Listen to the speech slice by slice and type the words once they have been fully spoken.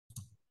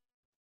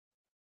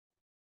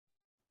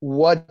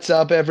What's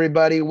up,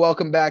 everybody?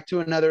 Welcome back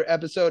to another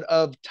episode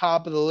of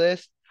Top of the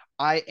List.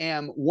 I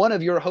am one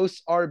of your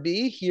hosts,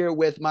 RB, here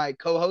with my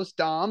co host,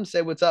 Dom.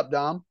 Say what's up,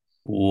 Dom.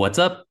 What's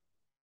up?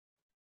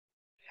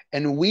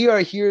 And we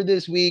are here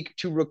this week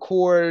to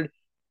record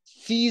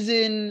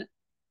season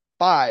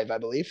five, I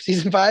believe.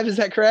 Season five, is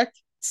that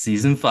correct?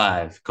 Season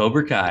 5,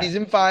 Cobra Kai.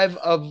 Season five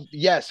of,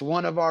 yes,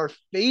 one of our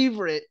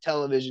favorite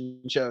television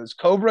shows,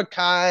 Cobra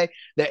Kai.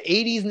 The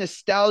 80s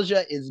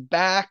nostalgia is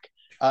back.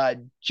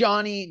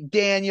 Johnny,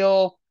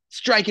 Daniel,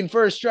 striking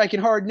first, striking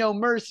hard, no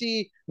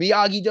mercy.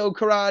 Miyagi Do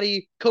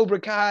Karate, Cobra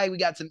Kai. We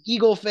got some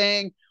Eagle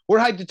Fang. We're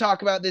hyped to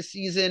talk about this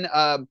season.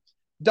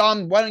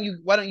 Dom, why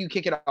don't you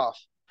kick it off?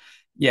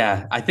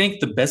 Yeah, I think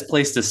the best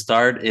place to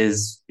start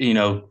is,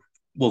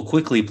 we'll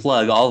quickly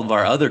plug all of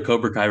our other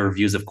Cobra Kai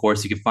reviews. Of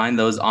course, you can find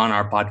those on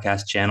our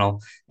podcast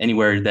channel,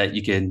 anywhere that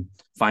you can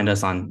find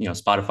us on,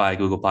 Spotify,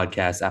 Google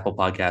Podcasts, Apple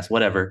Podcasts,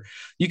 whatever.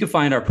 You can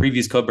find our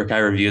previous Cobra Kai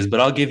reviews, but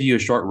I'll give you a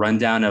short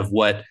rundown of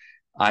what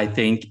I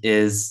think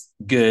is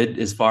good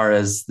as far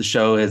as the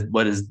show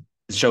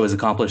has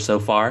accomplished so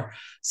far.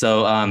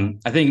 So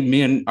I think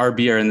me and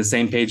RB are in the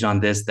same page on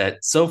this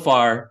that so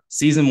far,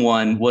 season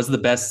one was the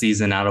best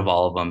season out of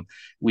all of them.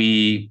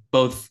 We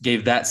both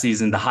gave that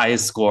season the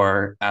highest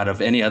score out of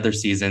any other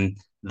season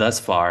thus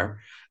far.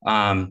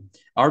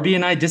 RB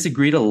and I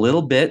disagreed a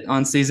little bit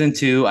on season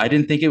two. I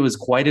didn't think it was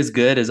quite as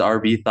good as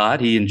RB thought.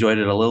 He enjoyed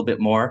it a little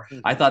bit more.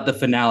 I thought the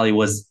finale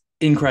was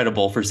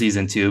incredible for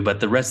season two, but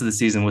the rest of the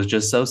season was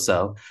just so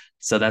so.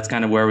 So that's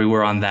kind of where we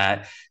were on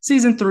that.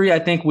 Season three, I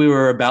think we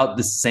were about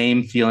the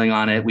same feeling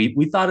on it.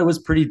 We thought it was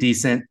pretty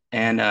decent,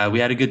 and we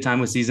had a good time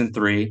with season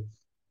three.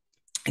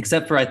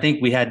 Except for I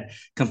think we had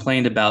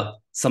complained about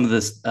some of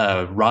this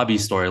Robbie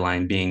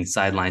storyline being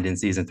sidelined in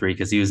season three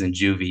because he was in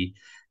juvie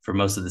for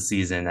most of the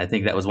season. I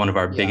think that was one of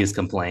our Yeah, biggest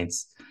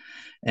complaints.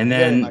 And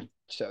very much then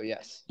so.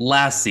 Yes.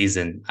 last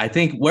season, I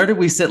think where did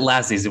we sit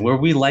last season? Were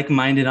we like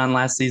minded on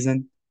last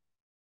season?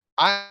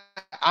 I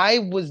I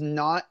was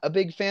not a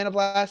big fan of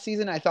last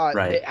season. I thought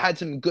Right. it had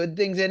some good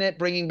things in it,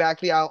 bringing back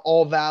the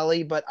All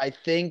Valley, but I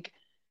think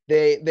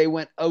they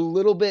went a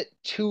little bit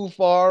too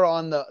far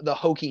on the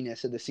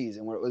hokiness of the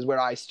season, where it was where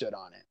I stood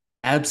on it.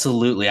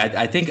 Absolutely.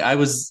 I think I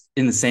was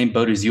in the same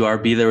boat as you,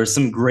 RB. There were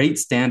some great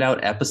standout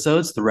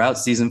episodes throughout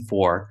season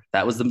four.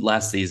 That was the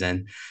last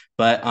season.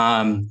 But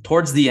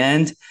towards the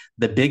end,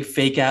 the big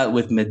fake out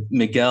with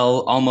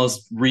Miguel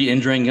almost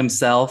re-injuring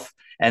himself.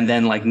 And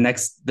then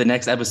the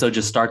next episode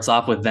just starts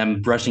off with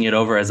them brushing it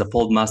over as a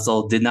pulled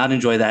muscle. Did not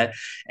enjoy that.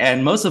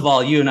 And most of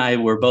all, you and I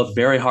were both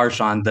very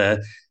harsh on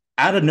the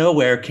out of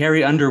nowhere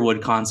Carrie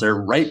Underwood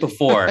concert right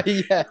before.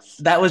 Yes.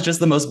 That was just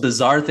the most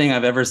bizarre thing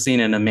I've ever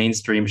seen in a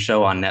mainstream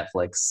show on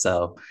Netflix.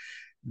 So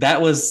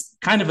that was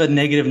kind of a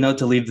negative note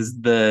to leave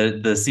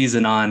the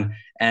season on.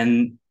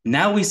 And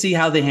now we see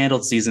how they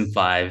handled season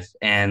five.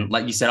 And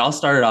like you said, I'll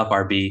start it off,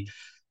 RB.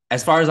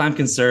 As far as I'm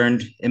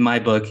concerned, in my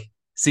book,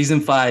 season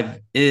five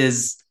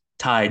is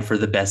tied for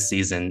the best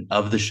season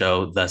of the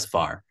show thus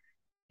far,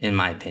 in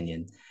my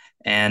opinion.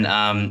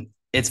 And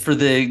it's for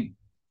the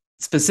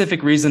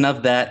specific reason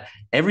of that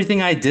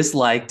everything I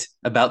disliked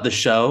about the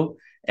show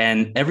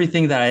and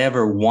everything that I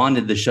ever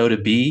wanted the show to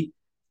be,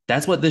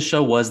 that's what this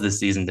show was this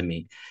season to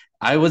me.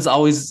 I was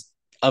always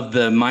of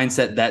the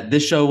mindset that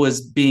this show was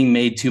being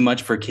made too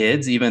much for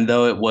kids, even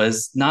though it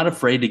was not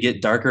afraid to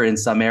get darker in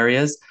some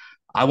areas.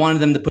 I wanted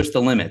them to push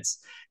the limits.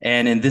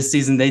 And in this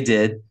season, they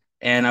did.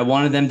 And I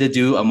wanted them to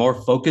do a more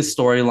focused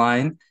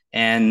storyline.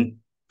 And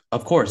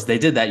of course, they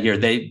did that year.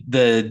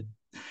 The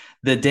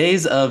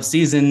days of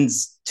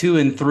seasons two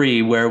and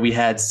three, where we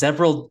had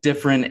several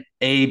different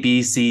A,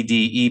 B, C,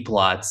 D, E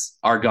plots,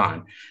 are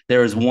gone.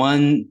 There is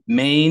one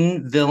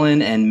main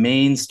villain and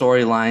main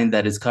storyline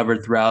that is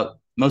covered throughout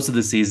most of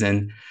the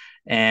season.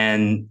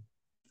 And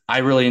I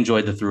really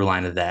enjoyed the through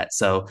line of that.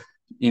 So,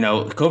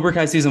 Cobra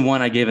Kai season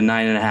one, I gave a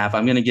 9.5.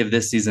 I'm going to give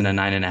this season a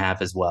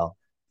 9.5 as well.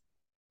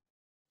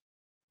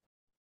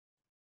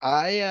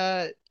 I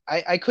uh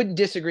I couldn't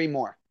disagree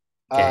more.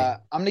 Okay.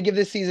 I'm gonna give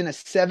this season a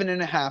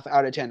 7.5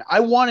 out of 10. I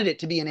wanted it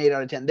to be an 8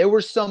 out of 10. There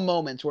were some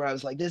moments where I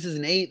was like, this is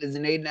an 8, this is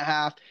an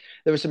 8.5.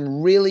 There were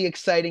some really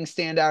exciting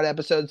standout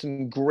episodes,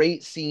 some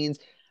great scenes,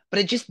 but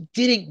it just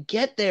didn't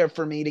get there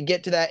for me to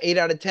get to that 8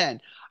 out of 10.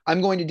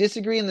 I'm going to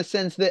disagree in the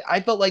sense that I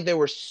felt like there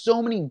were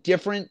so many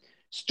different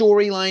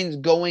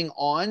storylines going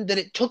on that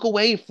it took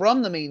away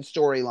from the main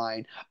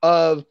storyline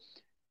of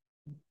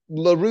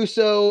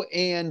LaRusso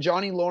and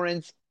Johnny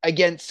Lawrence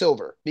against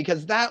Silver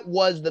because that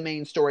was the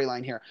main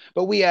storyline here.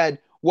 But we had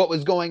what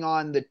was going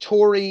on, the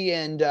Tori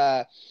and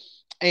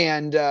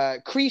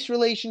Kreese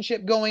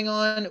relationship going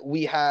on.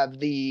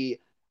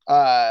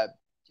 Uh,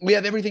 we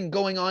have everything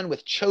going on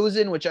with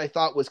Chosen, which I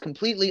thought was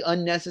completely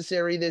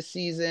unnecessary this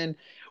season.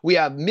 We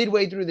have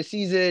midway through the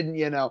season,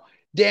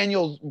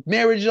 Daniel's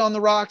marriage is on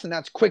the rocks, and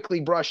that's quickly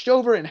brushed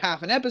over in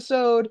half an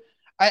episode.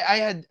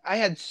 I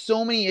had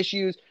so many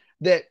issues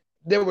that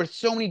there were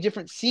so many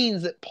different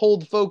scenes that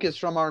pulled focus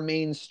from our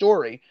main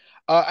story.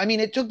 I mean,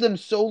 it took them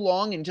so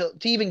long until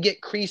to even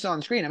get Kreese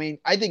on screen. I mean,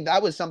 I think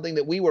that was something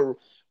that we were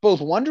both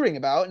wondering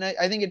about. And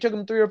I think it took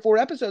them 3 or 4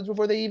 episodes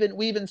before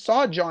we even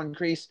saw John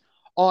Kreese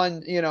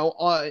on,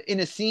 in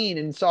a scene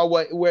and saw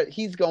where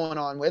he's going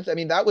on with. I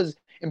mean, that was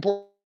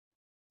important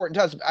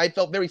to us. I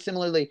felt very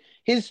similarly.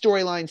 His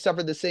storyline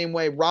suffered the same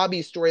way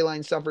Robbie's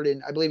storyline suffered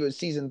in, I believe it was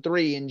season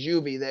 3 in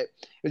Juvie, that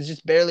it was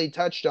just barely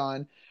touched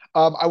on.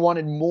 I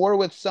wanted more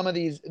with some of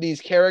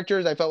these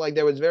characters. I felt like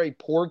there was very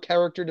poor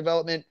character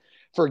development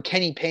for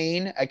Kenny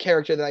Payne, a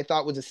character that I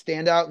thought was a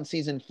standout in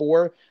season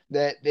 4,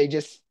 that they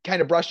just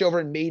kind of brushed over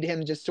and made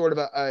him just sort of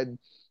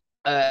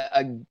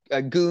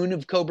a goon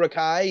of Cobra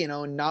Kai,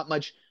 not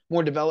much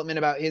more development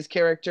about his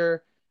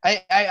character.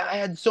 I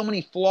had so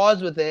many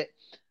flaws with it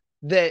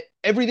that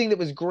everything that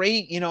was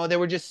great, there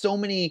were just so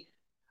many.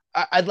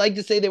 I'd like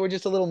to say they were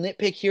just a little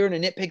nitpick here and a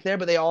nitpick there,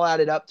 but they all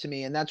added up to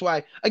me. And that's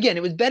why, again,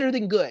 it was better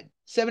than good.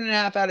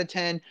 7.5 out of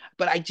 10,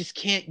 but I just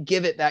can't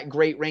give it that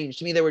great range.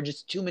 To me, there were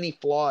just too many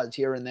flaws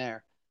here and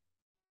there.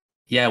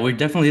 Yeah, we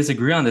definitely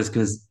disagree on this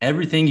because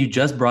everything you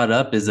just brought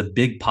up is a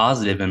big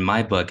positive in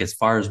my book as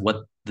far as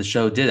what the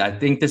show did. I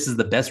think this is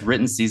the best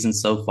written season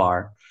so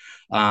far.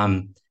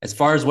 As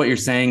far as what you're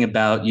saying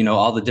about,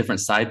 all the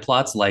different side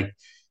plots, like,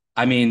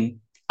 I mean,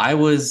 I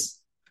was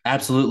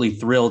absolutely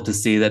thrilled to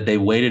see that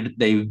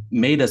they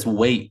made us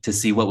wait to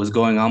see what was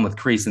going on with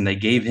Kreese, and they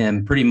gave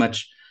him pretty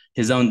much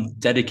his own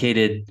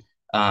dedicated,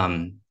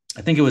 I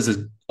think it was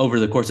over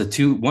the course of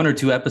 1 or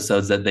 2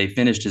 episodes that they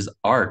finished his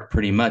arc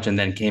pretty much and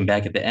then came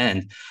back at the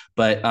end.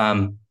 But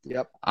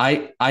Yep.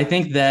 I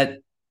think that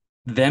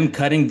them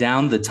cutting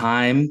down the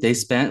time they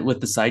spent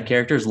with the side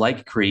characters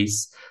like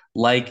Kreese,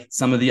 like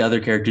some of the other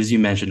characters you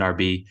mentioned,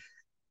 RB,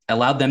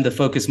 allowed them to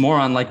focus more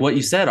on, like what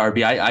you said,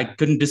 RB. I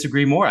couldn't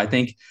disagree more. I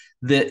think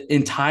the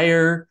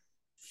entire,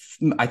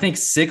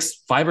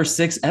 5 or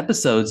 6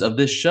 episodes of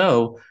this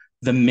show,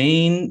 the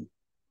main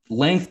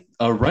length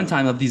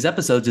runtime of these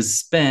episodes is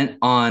spent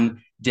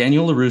on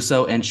Daniel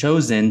LaRusso and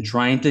Chozen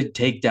trying to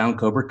take down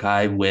Cobra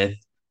Kai with,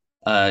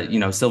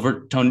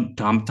 Silver,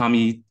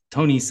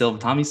 Tony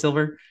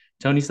Silver.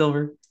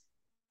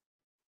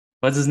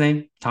 What's his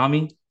name?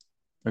 Tommy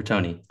or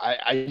Tony?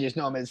 I just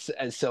know him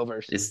as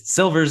Silvers. It's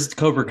Silver's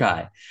Cobra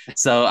Kai.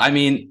 So, I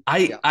mean,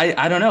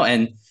 I don't know.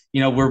 And,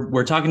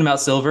 we're talking about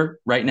Silver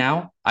right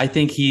now. I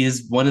think he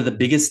is one of the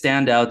biggest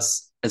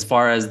standouts as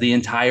far as the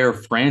entire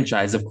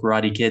franchise of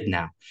Karate Kid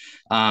now.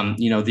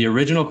 The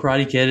original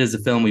Karate Kid is a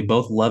film we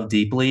both love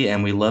deeply,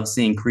 and we love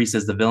seeing Kreese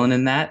as the villain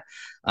in that.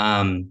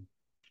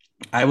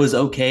 I was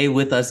okay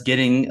with us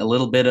getting a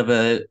little bit of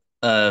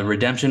a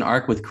redemption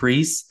arc with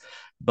Kreese,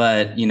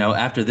 but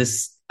after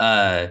this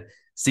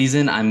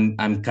season,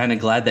 I'm kind of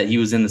glad that he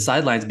was in the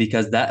sidelines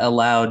because that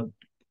allowed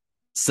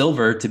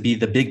Silver to be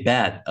the big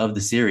bad of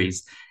the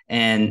series.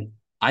 And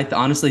I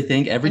honestly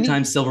think every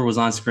time Silver was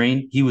on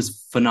screen, he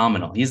was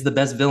phenomenal. He's the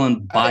best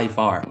villain by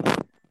far.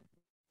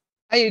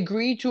 I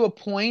agree to a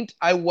point.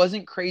 I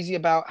wasn't crazy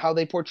about how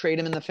they portrayed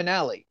him in the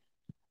finale.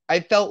 I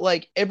felt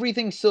like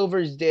everything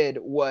Silvers did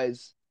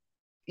was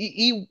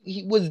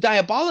he was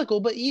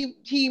diabolical, but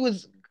he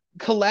was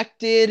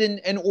collected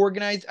and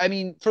organized. I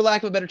mean, for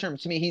lack of a better term,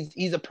 to me,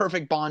 he's a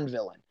perfect Bond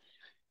villain.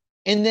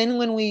 And then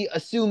when we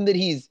assume that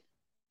he's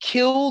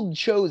killed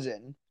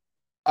Chozen,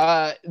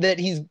 that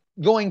he's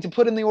going to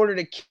put in the order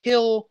to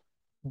kill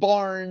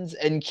Barnes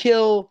and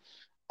kill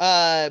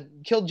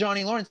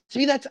Johnny Lawrence, to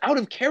me, that's out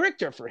of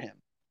character for him.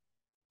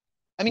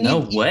 I mean,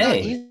 no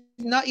way. He's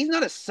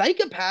not a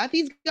psychopath.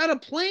 He's got a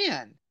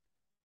plan.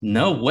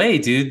 No way,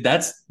 dude.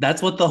 That's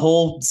what the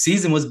whole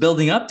season was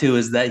building up to,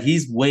 is that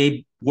he's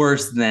way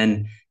worse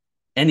than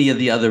any of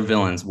the other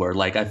villains were.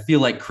 Like, I feel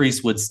like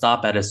Kreese would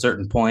stop at a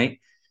certain point.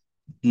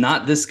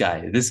 Not this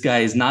guy. This guy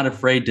is not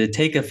afraid to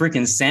take a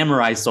freaking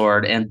samurai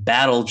sword and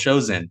battle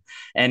Chozen.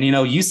 And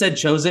you said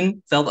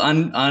Chozen felt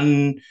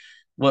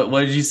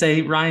what did you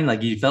say, Ryan?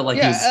 Like, you felt like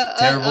he was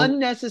terrible?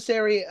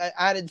 Unnecessary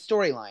added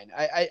storyline.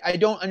 I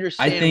don't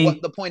understand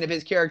what the point of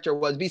his character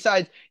was.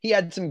 Besides, he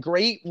had some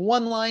great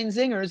one-line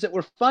zingers that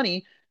were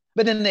funny,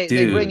 but then they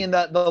bring in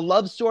the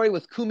love story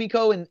with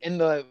Kumiko in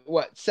the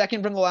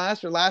second from the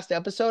last or last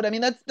episode. I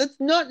mean, that's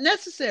not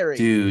necessary.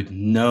 Dude,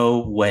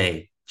 no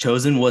way.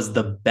 Chozen was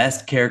the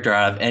best character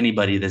out of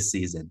anybody this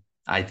season,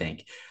 I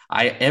think.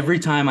 Every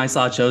time I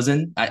saw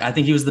Chozen, I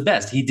think he was the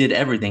best. He did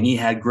everything. He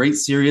had great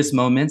serious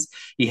moments.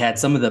 He had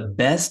some of the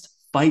best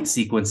fight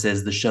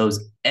sequences the show's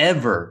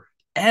ever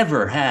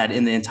had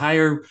in the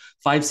entire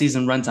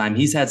 5-season runtime.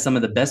 He's had some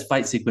of the best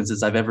fight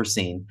sequences I've ever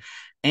seen.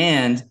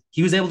 And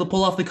he was able to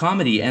pull off the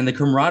comedy and the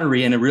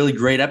camaraderie in a really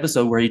great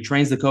episode where he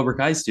trains the Cobra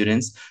Kai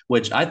students,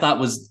 which I thought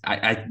was,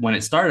 when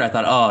it started, I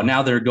thought, oh,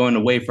 now they're going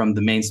away from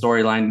the main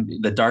storyline,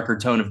 the darker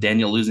tone of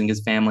Daniel losing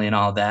his family and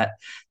all that.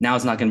 Now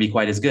it's not going to be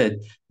quite as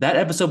good. That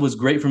episode was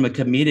great from a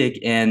comedic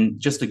and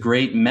just a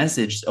great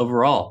message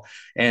overall.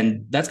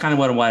 And that's kind of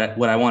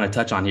what I want to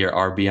touch on here,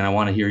 RB, and I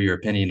want to hear your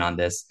opinion on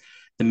this.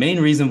 The main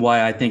reason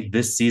why I think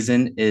this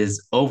season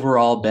is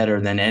overall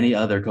better than any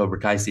other Cobra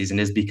Kai season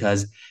is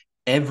because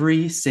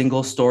every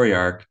single story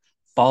arc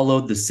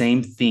followed the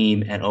same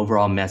theme and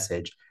overall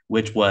message,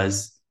 which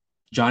was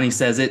Johnny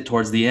says it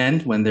towards the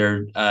end when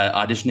they're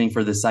auditioning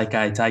for the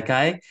Saikai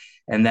Taikai,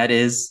 and that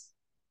is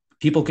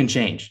people can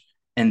change.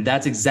 And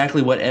that's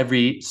exactly what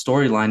every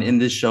storyline in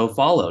this show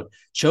followed.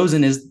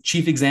 Chozen is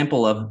chief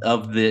example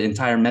of the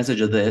entire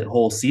message of the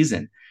whole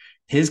season.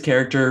 His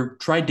character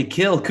tried to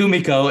kill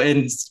Kumiko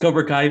in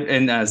Cobra Kai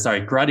and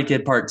Karate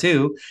Kid Part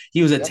 2.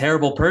 He was a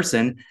terrible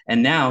person,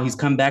 and now he's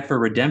come back for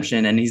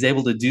redemption, and he's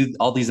able to do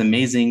all these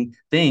amazing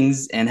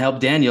things and help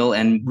Daniel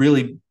and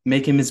really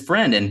make him his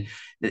friend. And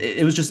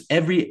it was just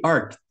every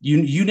arc.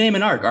 You name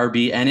an arc,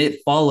 RB, and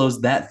it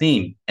follows that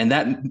theme, and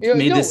that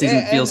made this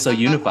season feel so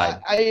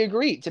unified. I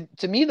agree.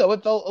 To me, though,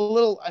 it felt a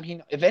little. I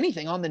mean, if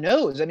anything, on the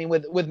nose. I mean,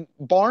 with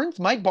Barnes,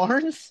 Mike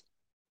Barnes,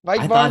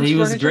 I thought he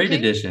was a great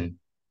addition.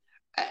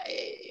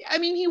 I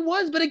mean, he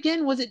was, but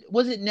again, was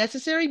it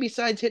necessary?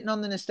 Besides hitting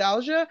on the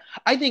nostalgia,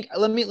 I think.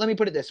 Let me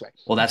put it this way.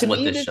 Well, that's what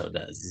this show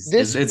does.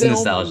 This it's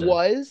nostalgia.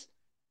 Was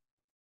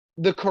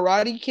the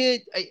Karate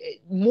Kid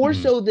more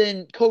so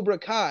than Cobra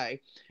Kai?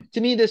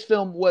 To me, this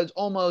film was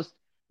almost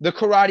the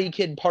Karate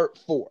Kid Part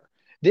 4.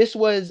 This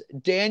was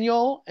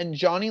Daniel and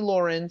Johnny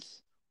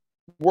Lawrence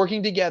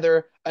working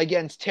together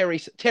against Terry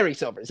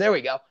Silvers. There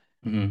we go.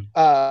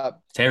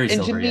 Terry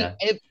Silver, yeah.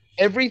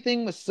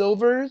 Everything with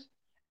Silvers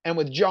and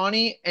with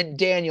Johnny and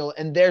Daniel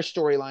and their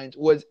storylines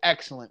was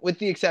excellent, with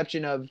the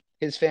exception of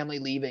his family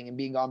leaving and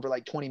being gone for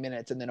like 20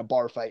 minutes and then a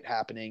bar fight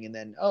happening and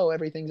then,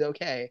 everything's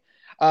okay.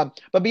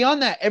 But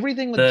beyond that,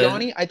 everything with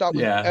Johnny, I thought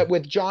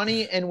with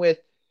Johnny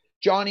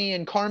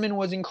and Carmen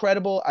was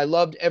incredible. I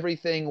loved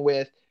everything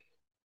with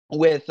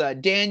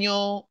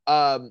Daniel.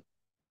 I've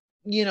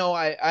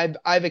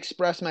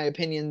expressed my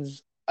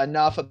opinions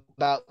enough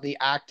about the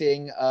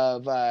acting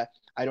of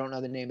I don't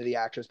know the name of the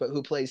actress, but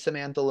who plays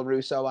Samantha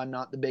LaRusso. I'm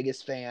not the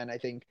biggest fan. I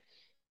think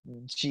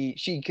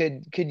she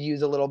could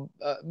use a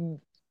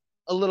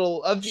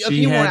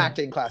few more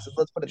acting classes.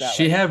 Let's put it that way.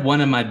 She had one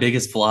of my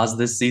biggest flaws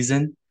this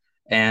season,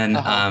 and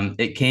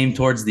it came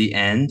towards the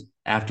end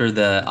after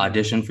the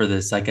audition for the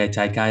Saikai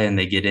Taikai, and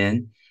they get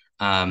in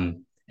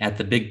at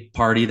the big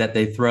party that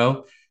they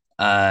throw.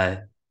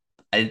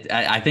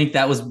 I think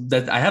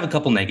that I have a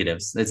couple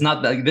negatives. It's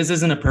not this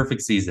isn't a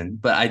perfect season,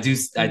 but I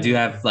do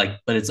have but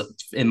it's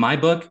in my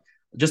book,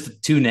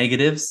 just 2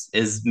 negatives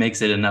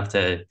makes it enough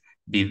to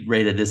be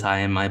rated this high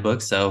in my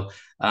book. So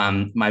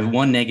my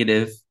one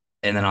negative,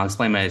 and then I'll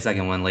explain my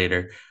second one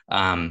later,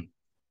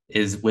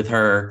 is with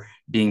her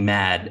being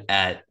mad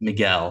at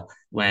Miguel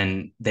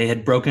when they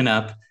had broken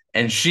up,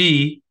 and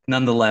she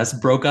nonetheless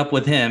broke up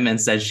with him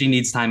and said she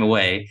needs time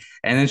away.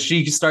 And then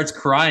she starts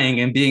crying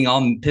and being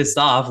all pissed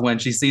off when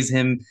she sees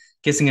him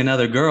kissing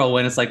another girl,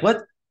 when it's like,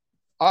 what?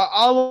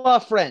 A la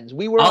Friends.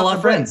 We were a la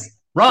Friends.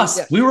 Ross,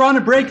 yes. We were on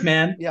a break,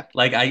 man. Yeah.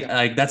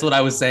 That's what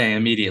I was saying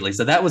immediately.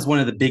 So that was one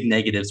of the big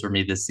negatives for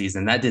me this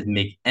season. That didn't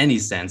make any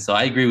sense. So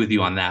I agree with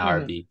you on that,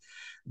 RB.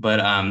 But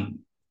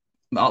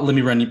let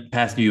me run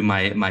past you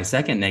my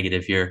second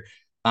negative here.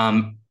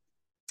 I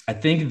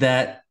think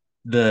that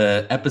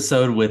the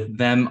episode with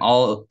them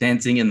all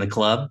dancing in the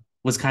club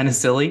was kind of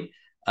silly.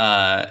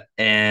 That's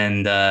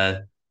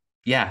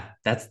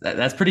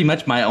pretty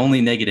much my only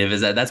negative,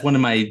 is that's one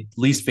of my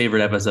least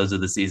favorite episodes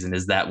of the season,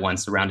 is that one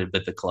surrounded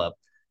with the club.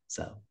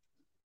 So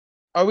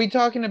are we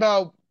talking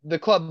about the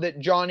club that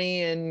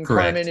Johnny and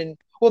Correct. Carmen and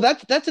well,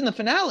 that's in the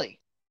finale.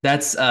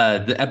 That's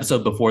the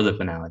episode before the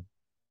finale.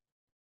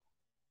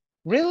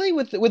 Really?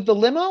 With the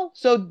limo?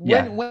 So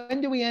when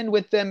do we end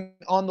with them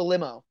on the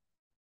limo?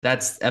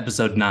 That's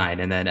episode 9,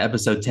 and then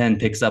episode 10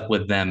 picks up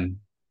with them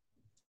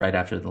right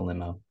after the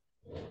limo.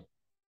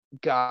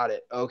 Got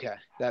it. Okay,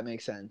 that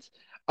makes sense.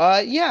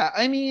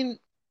 I mean,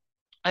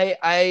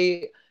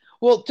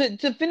 well,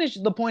 to finish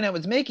the point I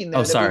was making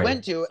there we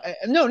went to.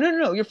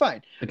 No, you're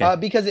fine. Okay.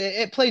 Because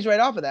it plays right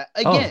off of that.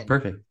 Again,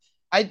 perfect.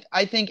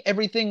 I think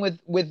everything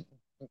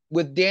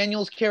with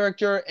Daniel's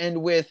character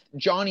and with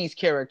Johnny's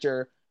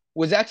character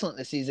was excellent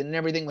this season, and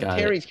everything with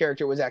Terry's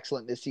character was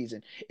excellent this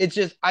season. It's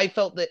just I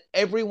felt that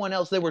everyone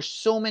else, there were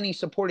so many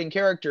supporting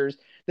characters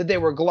that they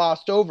were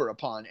glossed over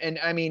upon. And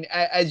I mean,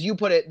 as you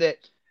put it,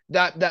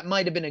 that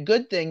might have been a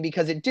good thing,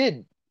 because it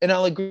did, and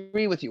I'll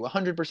agree with you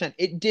 100%.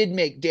 It did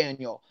make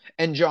Daniel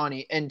and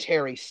Johnny and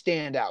Terry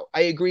stand out.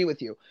 I agree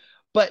with you.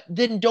 But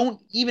then don't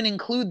even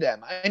include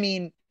them. I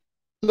mean,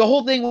 the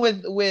whole thing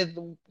with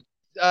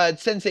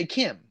Sensei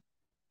Kim,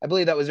 I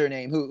believe that was her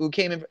name, who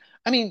came in.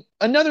 I mean,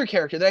 another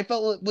character that I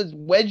felt was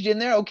wedged in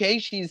there. Okay,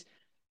 she's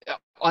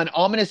an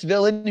ominous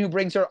villain who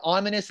brings her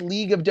ominous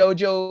League of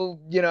Dojo,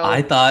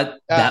 I thought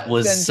that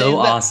was so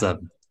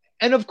awesome.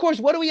 And of course,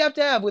 what do we have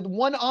to have with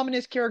one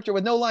ominous character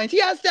with no lines?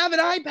 He has to have an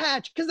eye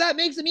patch, because that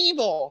makes him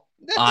evil.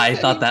 I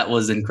thought that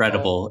was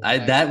incredible.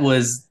 That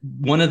was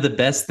one of the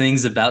best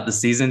things about the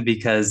season,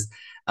 because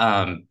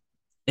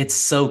it's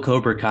so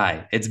Cobra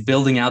Kai. It's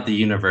building out the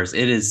universe.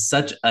 It is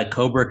such a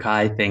Cobra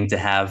Kai thing to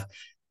have.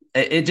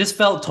 It just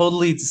felt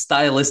totally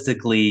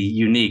stylistically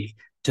unique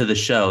to the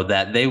show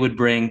that they would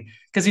bring,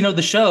 because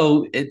the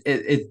show,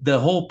 the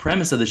whole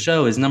premise of the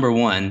show is, number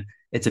one,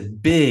 it's a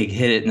big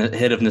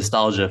hit of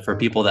nostalgia for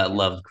people that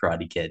loved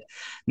Karate Kid.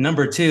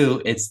 Number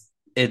two, it's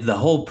the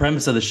whole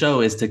premise of the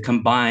show is to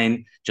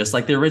combine, just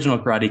like the original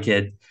Karate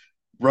Kid,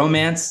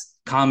 romance,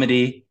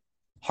 comedy,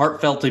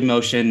 heartfelt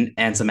emotion,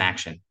 and some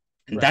action.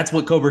 And Right. that's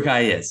what Cobra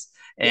Kai is.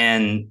 Yeah.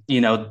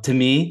 And, to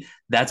me,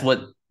 that's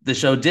what the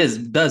show does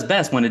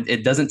best when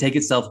it doesn't take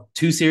itself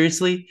too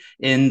seriously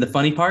in the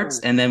funny parts.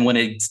 And then when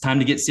it's time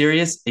to get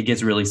serious, it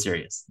gets really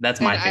serious. That's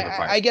And my favorite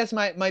part. I guess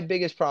my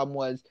biggest problem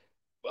was,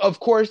 of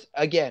course,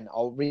 again,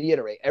 I'll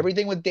reiterate,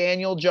 everything with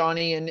Daniel,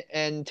 Johnny,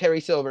 and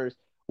Terry Silvers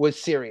was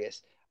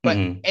serious. But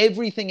Mm-hmm.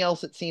 everything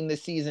else it seemed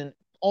this season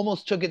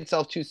almost took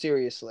itself too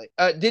seriously.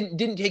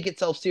 Didn't take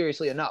itself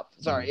seriously enough.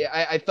 Sorry.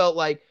 Mm-hmm. I felt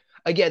like,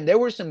 again, there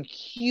were some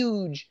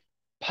huge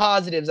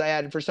positives I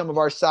had for some of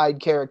our side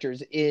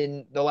characters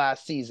in the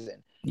last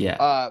season. Yeah.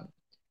 Uh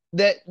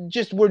that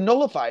just were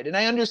nullified. And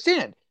I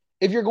understand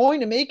if you're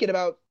going to make it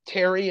about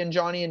Terry and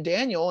Johnny and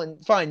Daniel,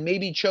 and fine,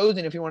 maybe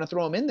Chosen if you want to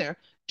throw them in there,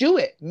 do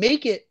it.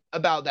 Make it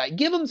about that.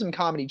 Give them some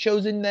comedy.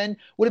 Chosen then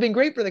would have been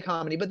great for the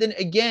comedy. But then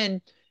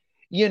again,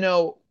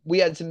 we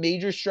had some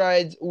major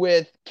strides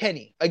with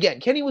Kenny.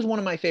 Again, Kenny was one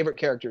of my favorite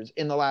characters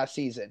in the last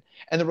season,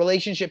 and the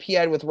relationship he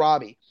had with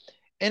Robbie.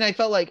 And I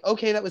felt like,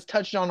 okay, that was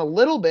touched on a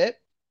little bit,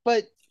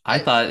 but I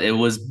thought it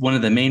was one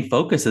of the main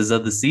focuses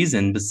of the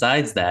season.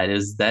 Besides that,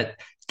 is that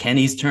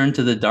Kenny's turn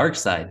to the dark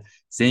side,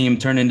 seeing him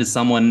turn into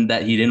someone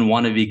that he didn't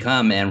want to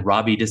become, and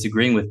Robbie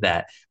disagreeing with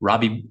that.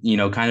 Robbie,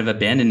 kind of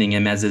abandoning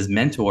him as his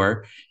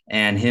mentor,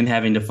 and him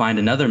having to find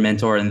another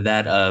mentor, and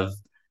that of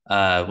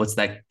what's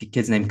that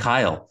kid's name,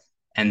 Kyle.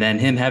 And then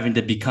him having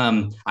to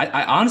become.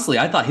 I honestly,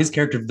 I thought his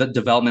character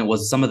development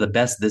was some of the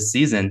best this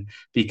season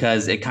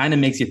because it kind of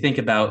makes you think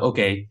about,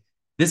 okay,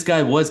 this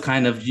guy was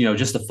kind of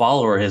just a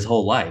follower his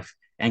whole life,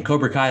 and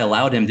Cobra Kai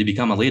allowed him to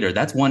become a leader.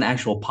 That's one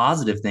actual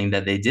positive thing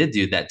that they did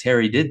do, that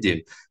Terry did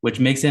do, which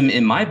makes him,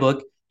 in my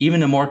book,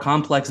 even a more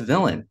complex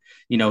villain.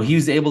 He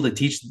was able to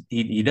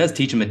he does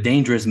teach him a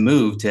dangerous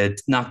move to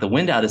knock the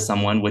wind out of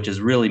someone, which is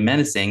really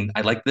menacing.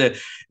 I like the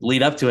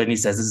lead up to it, and he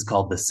says this is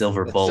called the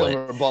silver bullet.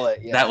 Silver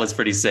bullet, yeah. That was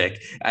pretty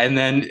sick. And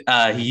then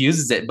he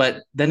uses it.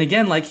 But then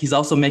again, like, he's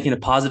also making a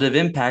positive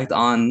impact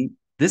on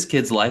this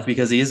kid's life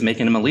because he is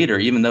making him a leader,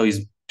 even though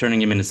he's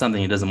turning him into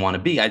something he doesn't want to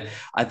be.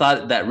 I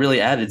thought that really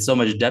added so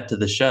much depth to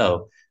the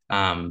show.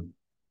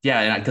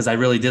 Yeah, because I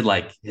really did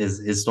like his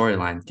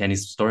storyline,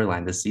 Kenny's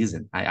storyline this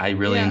season. I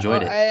really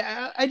enjoyed it.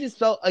 I just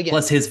felt, again.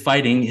 Plus his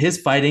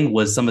fighting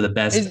was some of the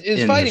best.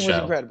 His fighting was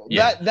incredible.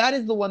 Yeah. That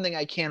is the one thing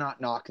I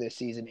cannot knock this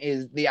season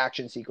is the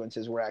action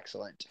sequences were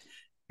excellent.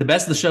 The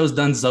best the show's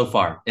done so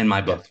far, in my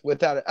book. Yes,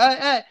 without it.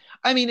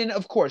 I mean, and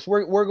of course,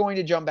 we're going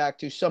to jump back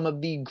to some of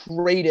the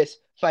greatest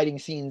fighting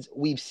scenes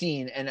we've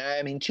seen, and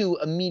I mean, two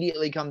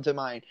immediately come to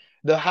mind: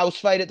 the house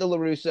fight at the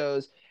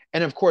LaRussos,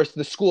 and of course,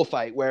 the school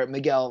fight where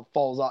Miguel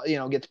falls off,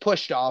 gets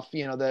pushed off,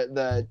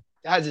 the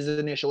has his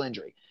initial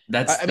injury.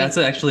 That's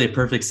actually a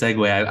perfect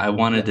segue. I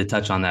wanted to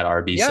touch on that,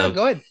 RB. Yeah, so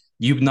go ahead.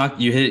 You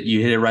hit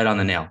it right on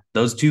the nail.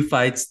 Those two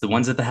fights, the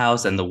ones at the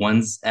house and the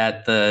ones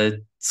at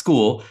the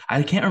school.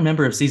 I can't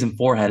remember if season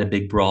 4 had a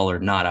big brawl or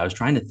not. I was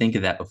trying to think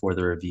of that before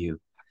the review.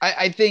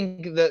 I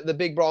think the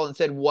big brawl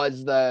instead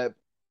was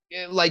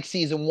like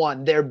season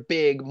 1, their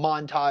big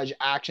montage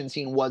action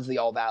scene was the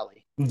All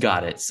Valley.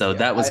 Got it. So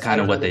that was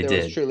kind of what they did.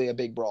 It was truly a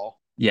big brawl.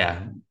 Yeah.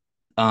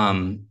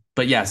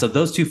 But yeah, so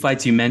those two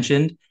fights you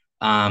mentioned,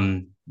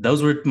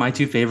 those were my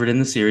two favorite in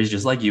the series,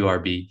 just like you,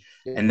 RB.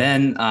 Yeah. And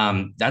then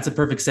that's a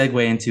perfect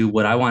segue into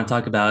what I want to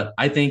talk about.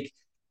 I think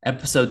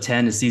episode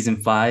 10 of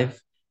season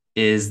 5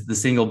 is the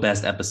single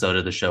best episode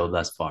of the show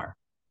thus far,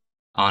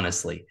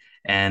 honestly.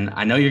 And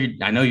I know you're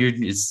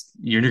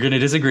going to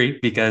disagree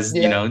because,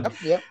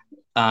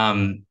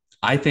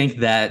 I think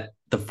that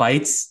the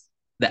fights,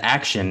 the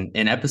action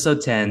in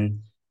episode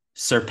 10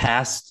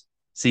 surpassed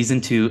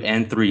season 2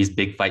 and 3's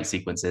big fight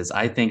sequences.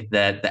 I think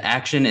that the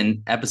action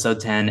in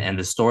episode 10 and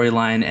the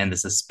storyline and the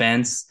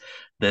suspense,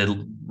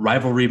 the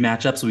rivalry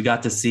matchups, we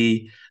got to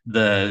see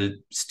the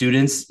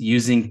students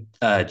using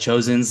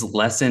Chosen's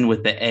lesson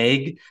with the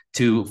egg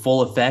to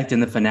full effect in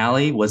the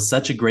finale was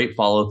such a great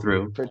follow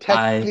through.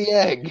 Protect the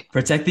egg.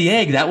 Protect the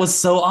egg. That was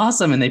so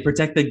awesome. And they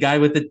protect the guy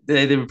with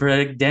they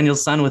protect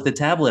Daniel's son with the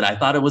tablet. I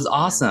thought it was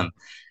awesome.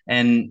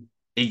 And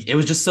it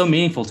was just so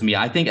meaningful to me.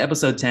 I think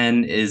episode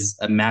 10 is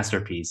a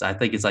masterpiece. I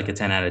think it's like a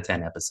 10 out of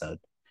 10 episode.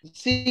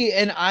 See,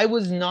 and I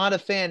was not a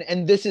fan.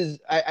 And this is,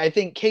 I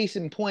think, case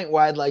in point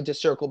why I'd like to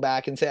circle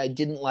back and say I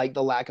didn't like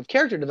the lack of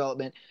character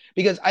development,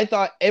 because I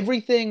thought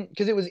everything,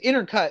 because it was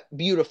intercut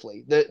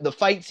beautifully. The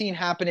fight scene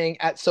happening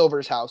at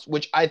Silver's house,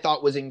 which I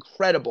thought was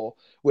incredible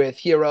with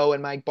Hiro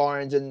and Mike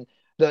Barnes and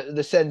the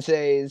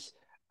senseis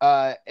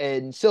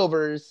and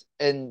Silver's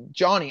and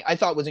Johnny, I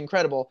thought was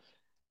incredible.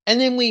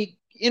 And then we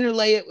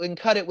interlay it and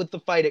cut it with the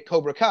fight at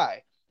Cobra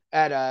Kai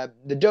at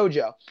the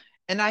dojo.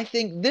 And I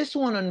think this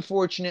one,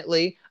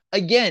 unfortunately,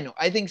 again,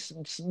 I think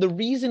the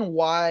reason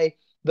why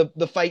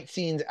the fight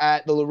scenes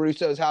at the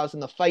LaRusso's house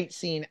and the fight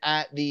scene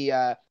at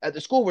the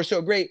school were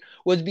so great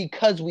was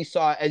because we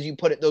saw, as you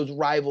put it, those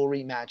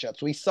rivalry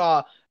matchups. We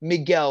saw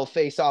Miguel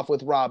face off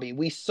with Robbie.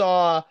 We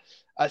saw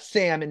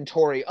Sam and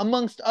Tori,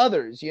 amongst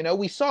others. You know,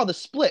 we saw the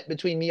split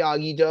between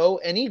Miyagi-Do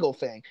and Eagle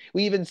Fang.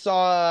 We even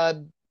saw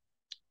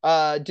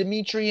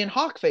Dimitri and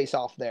Hawk face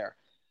off there.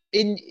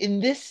 In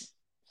this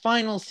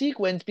final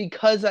sequence,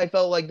 because I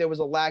felt like there was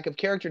a lack of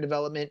character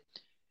development,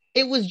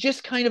 it was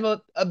just kind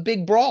of a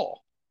big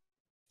brawl.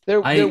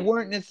 There I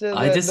weren't I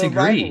necessarily the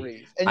disagree.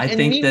 rivalries. I And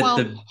think that meanwhile,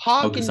 the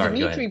Hawk okay, and sorry,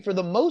 go ahead. Dimitri, for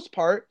the most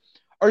part,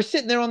 are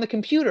sitting there on the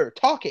computer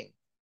talking.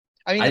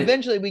 I mean, I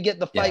eventually we get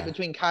the fight yeah,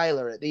 between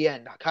Kyler at the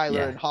end, Kyler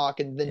yeah, and Hawk,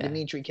 and then yeah,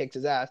 Dimitri kicks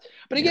his ass.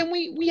 But yeah. again,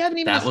 we haven't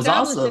even That was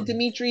established that also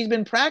Dimitri's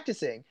been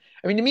practicing.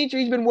 I mean,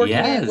 Dimitri's been working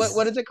in what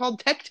yes. is it called,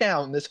 Tech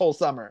Town, this whole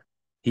summer.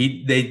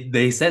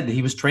 They said that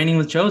he was training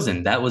with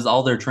Chosen. That was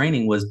all their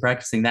training was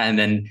practicing that. And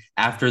then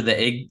after the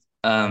egg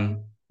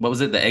what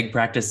was it, the egg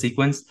practice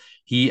sequence,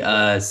 he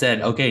Right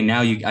said, okay,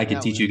 now I can now,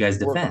 teach you guys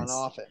work on defense.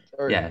 offense.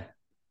 Or Yeah.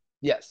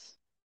 yes,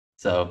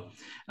 So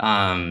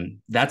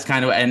that's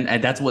kind of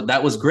and that's what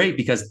that was great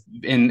because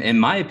in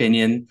my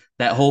opinion,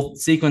 that whole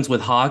sequence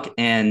with Hawk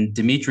and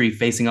Dimitri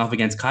facing off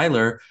against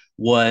Kyler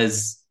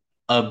was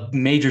a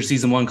major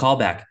season 1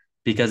 callback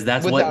because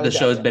that's what without a the doubt,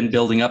 show's yes. been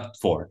building up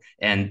for.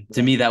 And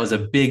to Right. me, that was a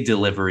big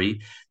delivery.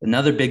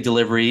 Another big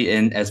delivery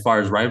in as far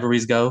as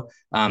rivalries go.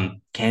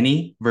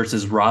 Kenny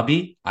versus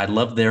Robbie. I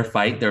loved their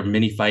fight, their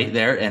mini fight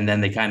there, and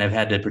then they kind of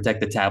had to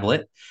protect the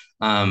tablet.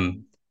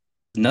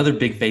 Another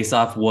big face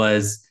off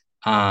was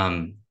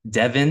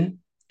Devin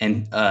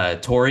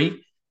and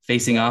Tori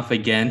facing off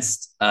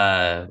against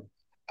Kim,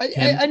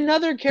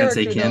 Another Sensei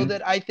character though Kim.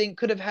 that I think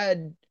could have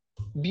had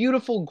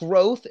beautiful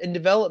growth and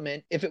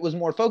development if it was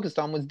more focused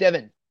on was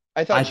Devin.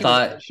 I I thought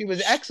thought she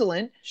was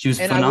excellent, she was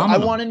and I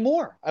phenomenal. wanted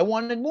more. I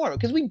wanted more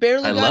because we I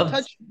barely got loved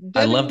touched.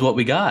 I loved Devin, what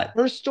we got.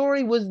 her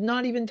story was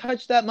not even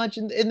touched that much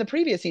in the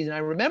previous season. I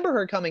remember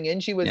her coming in.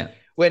 She was Yeah.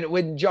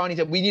 when Johnny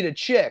said we need a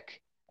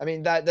chick. I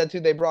mean that's who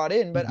they brought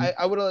in, but Mhm.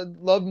 I would have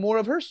loved more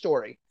of her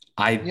story.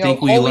 I You know,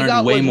 think we all we learned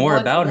got way was more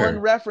about one her.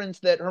 reference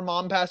that her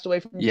mom passed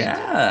away from cancer.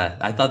 Yeah,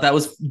 I thought that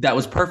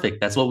was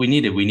perfect. That's what we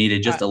needed. We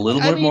needed just a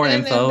little I bit mean, more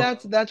and info.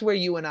 that's where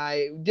you and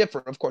I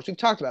differ. Of course, we've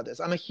talked about this.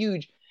 I'm a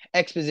huge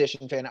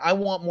exposition fan. I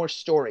want more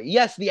story.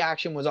 Yes, the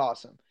action was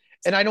awesome,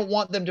 and I don't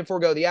want them to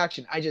forego the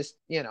action. I just,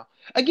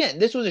 again,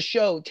 this was a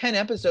show, 10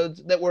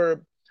 episodes that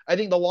were. I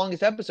think the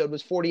longest episode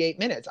was 48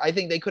 minutes. I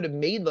think they could have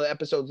made the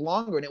episodes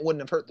longer, and it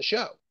wouldn't have hurt the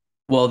show.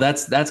 Well,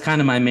 that's kind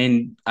of my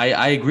main.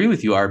 I agree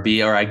with you,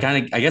 RB, or I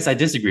guess I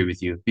disagree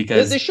with you The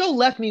because show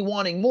left me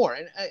wanting more.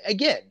 And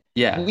again,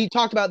 yeah. we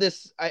talked about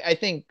this, I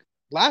think,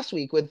 last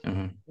week with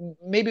Mhm.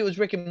 maybe it was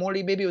Rick and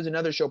Morty, maybe it was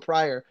another show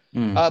prior.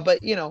 Mm. But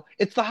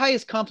it's the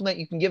highest compliment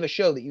you can give a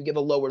show that you give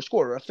a lower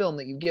score, or a film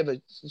that you give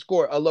a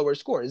lower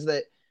score, is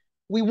that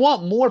we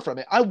want more from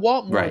it. I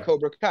want more Right.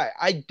 Cobra Kai.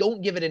 I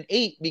don't give it an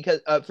 8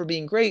 because for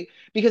being great,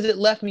 because it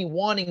left me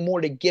wanting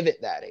more to give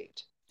it that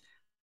 8.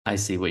 I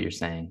see what you're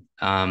saying.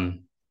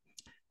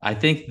 I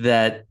think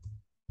that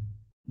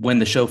when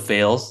the show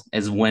fails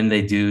is when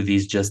they do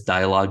these just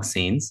dialogue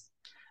scenes.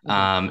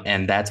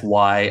 And that's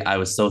why I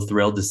was so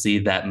thrilled to see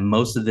that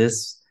most of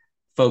this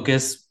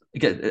focus.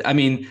 I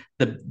mean,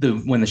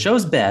 the when the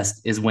show's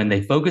best is when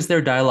they focus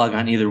their dialogue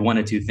on either one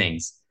of two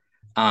things.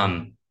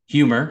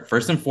 Humor,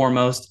 first and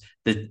foremost.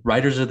 The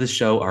writers of the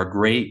show are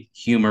great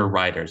humor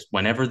writers.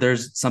 Whenever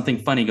there's something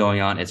funny going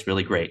on, it's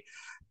really great.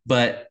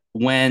 But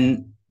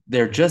when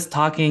they're just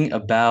talking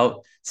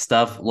about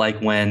stuff like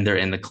when they're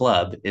in the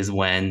club is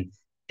when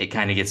it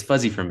kind of gets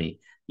fuzzy for me.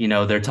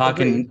 They're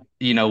talking,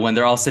 when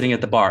they're all sitting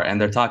at the bar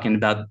and they're talking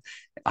about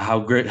how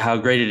great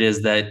it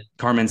is that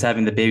Carmen's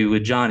having the baby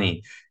with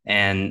Johnny.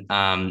 And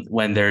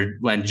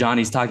when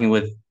Johnny's talking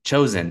with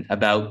Chosen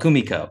about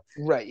Kumiko.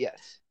 Right,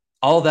 yes.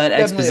 All that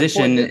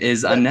exposition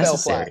is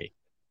unnecessary.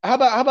 How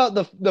about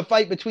the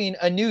fight between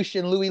Anush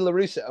and Louis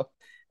LaRusso?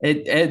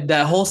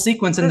 That whole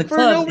sequence in the club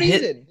for no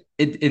reason.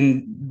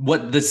 In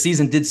what the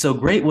season did so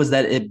great was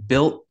that it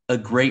built a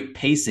great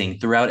pacing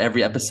throughout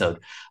every episode.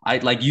 I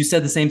like you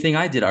said the same thing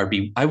I did,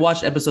 RB. I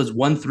watched episodes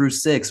 1 through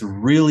 6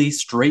 really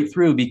straight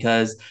through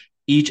because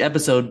each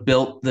episode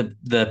built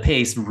the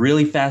pace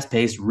really fast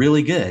paced,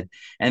 really good.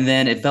 And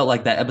then it felt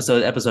like that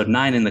episode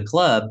 9 in the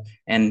club.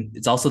 And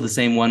it's also the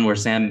same one where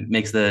Sam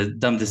makes the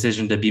dumb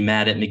decision to be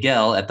mad at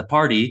Miguel at the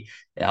party.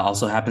 It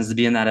also happens to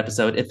be in that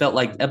episode. It felt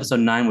like episode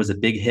 9 was a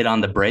big hit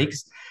on the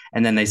brakes.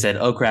 And then they said,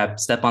 oh,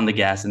 crap, step on the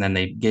gas. And then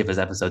they gave us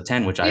episode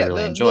 10, which I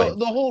really enjoyed.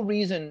 The whole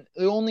reason,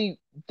 the only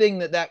thing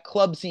that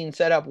club scene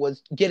set up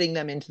was getting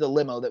them into the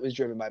limo that was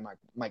driven by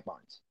Mike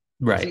Barnes.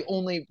 Right. It's the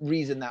only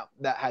reason that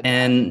had.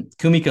 And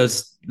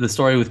the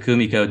story with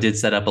Kumiko did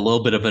set up a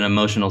little bit of an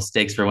emotional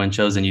stakes for when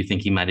Chosen you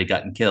think he might have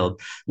gotten killed,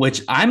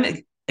 which I'm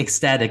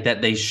ecstatic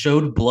that they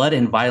showed blood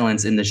and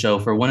violence in the show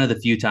for one of the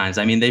few times.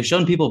 I mean, they've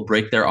shown people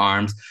break their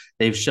arms.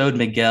 They've showed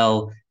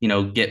Miguel,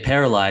 get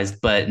paralyzed,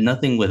 but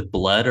nothing with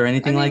blood or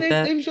anything like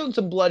that. They've shown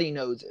some bloody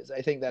noses.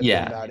 I think that's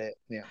about it.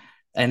 Yeah.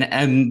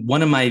 And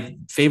one of my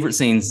favorite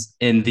scenes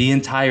in the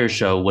entire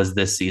show was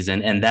this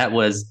season, and that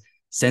was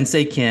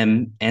Sensei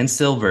Kim and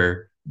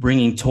Silver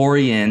bringing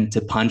Tori in to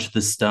punch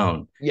the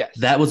stone. Yes.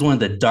 That was one of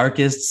the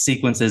darkest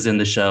sequences in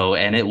the show,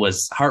 and it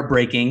was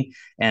heartbreaking.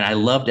 And I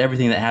loved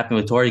everything that happened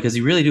with Tori because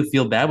you really do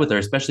feel bad with her,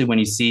 especially when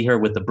you see her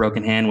with the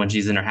broken hand when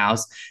she's in her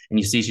house and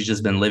you see she's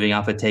just been living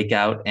off a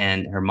takeout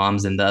and her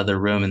mom's in the other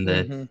room in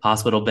the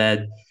hospital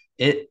bed.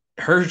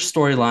 Her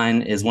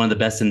storyline is one of the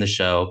best in the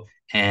show,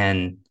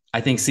 and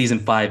I think season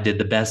 5 did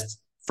the best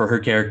for her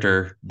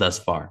character thus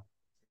far.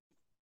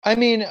 I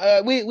mean,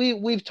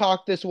 we've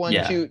talked this one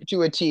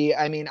to a T.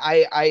 I mean,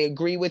 I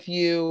agree with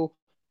you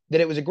that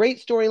it was a great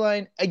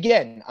storyline.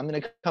 Again, I'm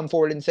going to come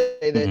forward and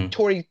say that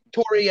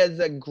Tori has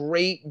a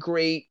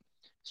great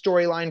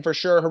storyline for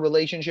sure. Her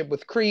relationship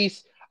with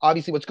Kreese,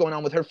 obviously what's going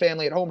on with her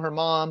family at home, her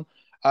mom,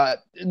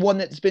 one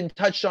that's been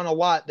touched on a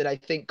lot that I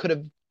think could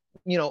have,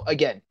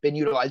 again, been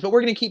utilized. But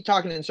we're going to keep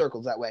talking in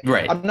circles that way.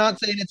 Right. I'm not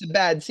saying it's a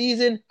bad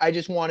season. I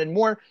just wanted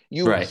more.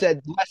 You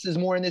said less is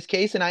more in this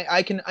case, and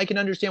I can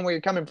understand where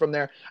you're coming from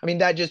there. I mean,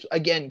 that just,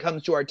 again,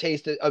 comes to our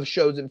taste of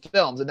shows and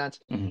films, and that's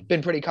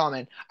been pretty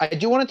common. I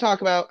do want to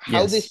talk about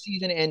how this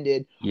season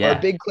ended, our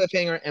big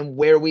cliffhanger, and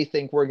where we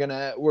think we're going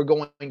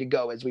to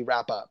go as we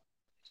wrap up.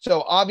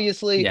 So,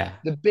 obviously,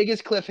 the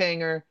biggest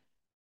cliffhanger,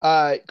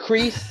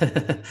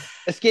 Kreese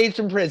escapes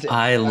from prison.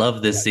 I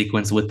love this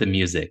sequence with the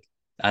music.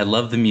 I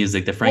love the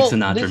music, the Frank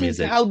Sinatra music. This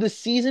is how the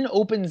season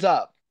opens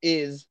up.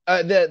 Is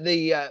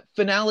the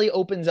finale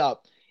opens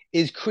up?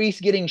 Is Kreese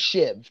getting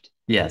shivved?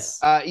 Yes.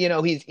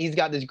 He's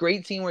got this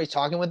great scene where he's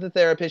talking with the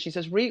therapist. She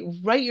says,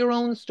 "Write your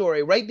own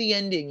story. Write the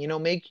ending.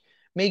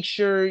 Make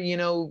sure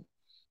you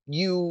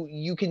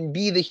can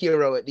be the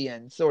hero at the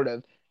end, sort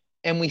of."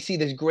 And we see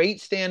this great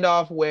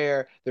standoff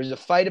where there's a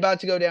fight about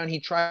to go down. He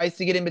tries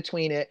to get in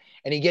between it,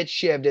 and he gets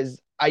shivved as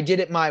I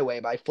Did It My Way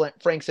by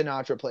Frank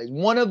Sinatra plays.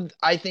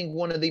 I think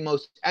one of the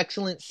most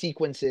excellent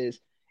sequences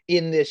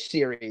in this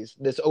series,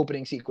 this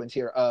opening sequence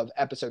here of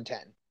episode 10.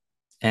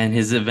 And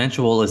his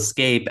eventual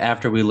escape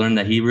after we learned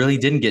that he really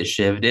didn't get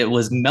shivved. It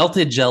was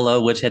melted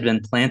Jell-O, which had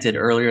been planted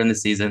earlier in the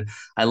season.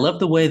 I love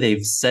the way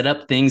they've set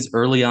up things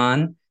early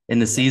on in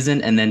the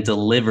season and then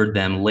delivered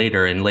them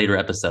later in later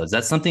episodes.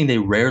 That's something they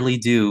rarely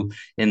do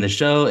in the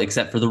show,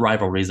 except for the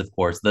rivalries, of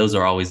course. Those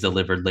are always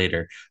delivered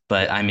later.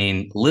 But I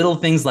mean, little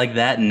things like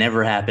that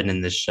never happen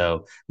in this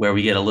show, where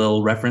we get a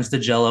little reference to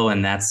Jell-O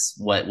and that's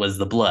what was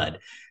the blood.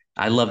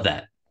 I love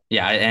that.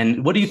 Yeah.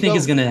 And what do you think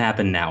is going to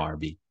happen now,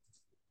 RB?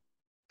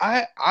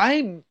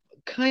 I'm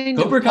kind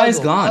of Cobra Kai's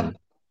gone.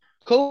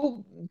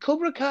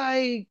 Cobra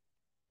Kai,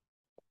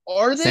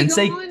 are they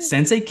gone?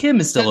 Sensei Kim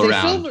is still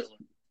around.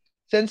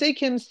 Sensei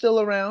Kim's still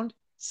around.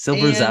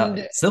 Silver's out.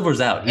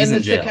 He's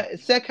in jail.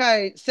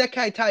 Sekai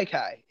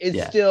Taikai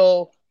is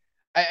still.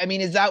 I mean,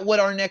 is that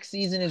what our next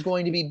season is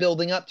going to be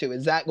building up to?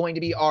 Is that going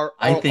to be our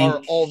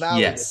All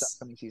Valley this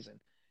upcoming season?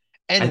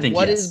 And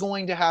what is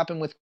going to happen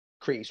with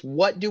Kreese?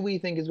 What do we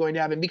think is going to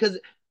happen? Because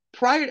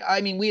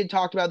we had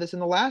talked about this in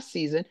the last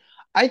season.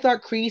 I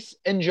thought Kreese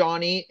and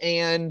Johnny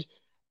and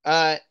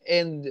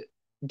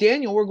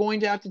Daniel were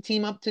going to have to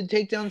team up to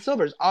take down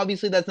Silvers.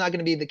 Obviously, that's not going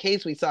to be the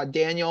case. We saw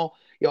Daniel,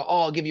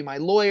 I'll give you my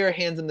lawyer,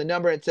 hands him the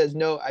number. It says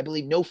no, I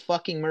believe no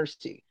fucking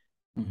mercy.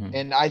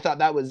 And I thought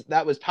that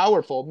was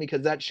powerful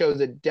because that shows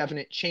a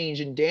definite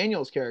change in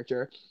Daniel's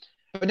character.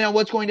 But now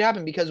what's going to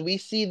happen? Because we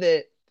see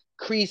that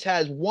Kreese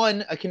has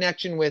a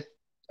connection with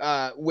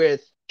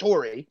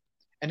Tori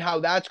and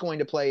how that's going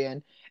to play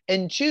in.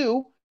 And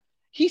 2,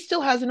 he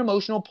still has an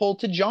emotional pull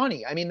to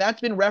Johnny. I mean,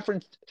 that's been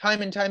referenced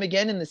time and time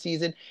again in the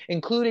season,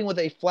 including with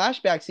a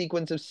flashback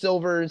sequence of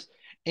Silvers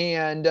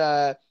and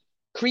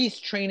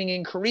Kreese training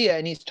in Korea,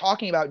 and he's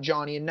talking about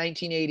Johnny in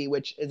 1980,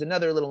 which is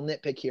another little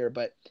nitpick here,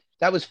 but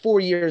that was 4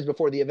 years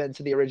before the events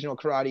of the original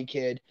Karate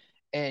Kid,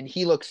 and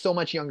he looks so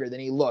much younger than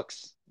he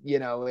looks,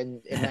 in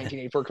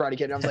 1984 Karate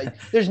Kid. And I was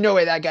like, there's no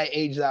way that guy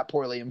aged that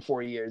poorly in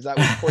 4 years. That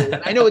was poorly.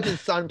 I know it's his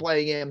son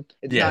playing him.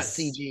 It's not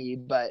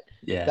CG, but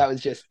that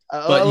was just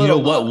But you know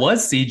what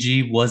was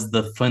CG was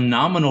the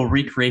phenomenal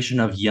recreation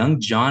of young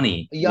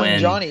Johnny.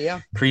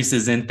 Kreese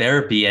is in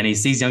therapy and he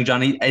sees young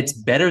Johnny. It's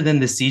better than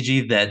the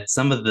CG that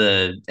some of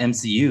the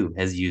MCU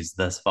has used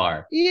thus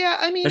far. Yeah,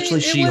 I mean,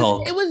 especially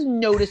She-Hulk. It was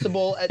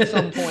noticeable at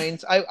some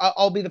points.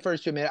 I'll be the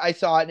first to admit I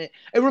saw it, and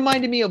it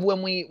reminded me of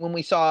when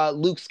we saw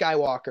Luke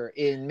Skywalker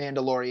in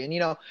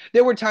Mandalorian.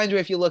 There were times where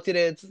if you looked at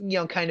it,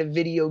 it's kind of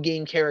video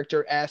game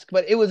character-esque,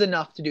 but it was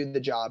enough to do the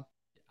job.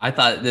 I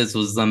thought this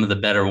was some of the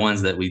better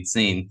ones that we'd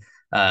seen.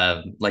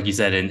 Like you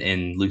said,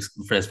 in Luke,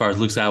 as far as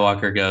Luke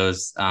Skywalker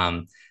goes,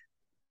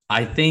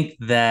 I think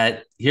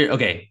that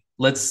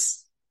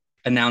let's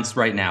announce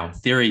right now,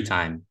 theory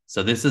time.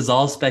 So this is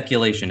all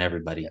speculation,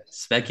 everybody. Yes.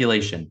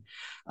 Speculation.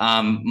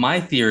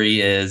 My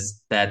theory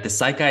is that the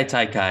Sekai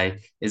Taikai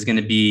is going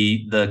to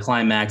be the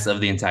climax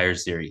of the entire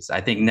series.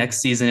 I think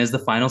next season is the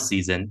final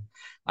season.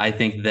 I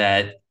think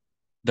that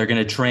they're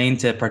going to train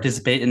to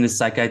participate in the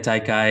Sekai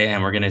Taikai,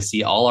 and we're going to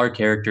see all our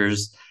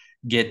characters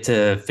get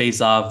to face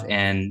off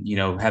and,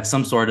 have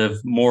some sort of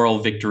moral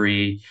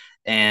victory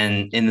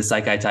and in the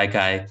Sekai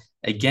Taikai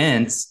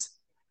against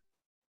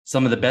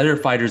some of the better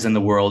fighters in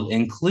the world,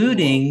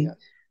 including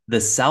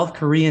the South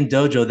Korean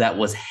dojo that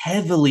was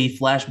heavily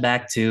flashed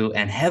back to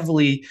and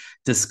heavily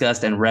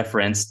discussed and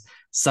referenced.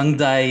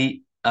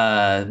 Sungdae,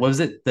 what was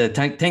it? The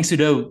Tang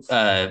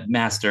Sudo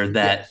master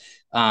that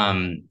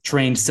Yes.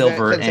 trained That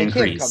Silver Sensei and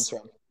Kim comes Kreese.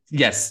 from.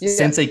 Yes,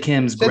 Sensei Yes.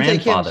 Kim's Sensei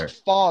Kim's grandfather.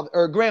 father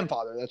or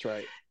grandfather. That's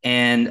right.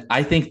 And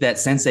I think that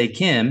Sensei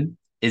Kim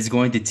is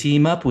going to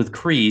team up with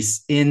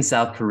Kreese in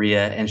South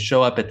Korea and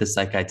show up at the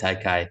Seikai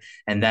Taikai.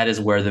 And that is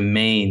where the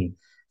main,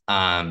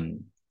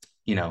 um,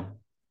 you know,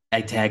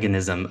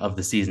 antagonism of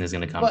the season is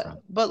going to come from.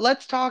 But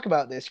let's talk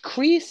about this.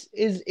 Kreese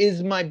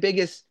is my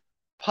biggest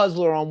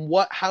puzzler on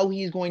how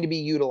he's going to be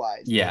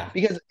utilized. Yeah.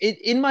 Because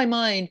in my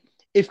mind,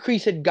 if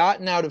Kreese had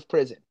gotten out of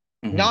prison,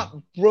 not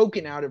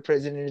broken out of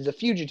prison and is a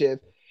fugitive,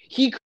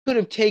 he could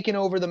have taken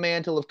over the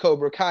mantle of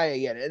Cobra Kai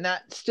again. And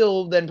that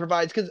still then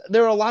provides, because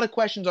there are a lot of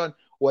questions on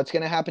what's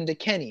going to happen to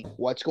Kenny,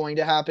 what's going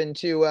to happen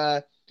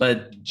to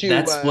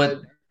that's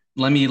what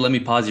let me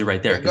pause you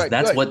right there, because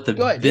that's what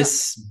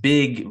this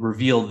big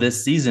reveal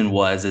this season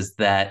is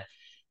that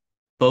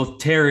both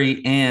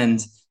Terry and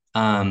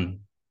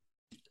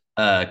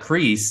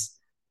Kreese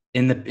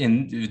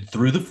in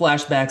through the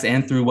flashbacks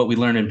and through what we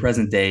learned in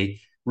present day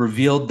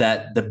revealed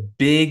that the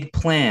big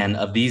plan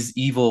of these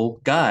evil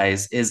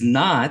guys is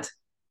not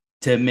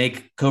to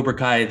make Cobra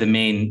Kai the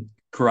main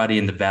karate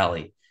in the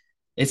valley.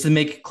 It's to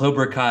make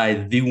Cobra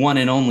Kai the one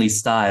and only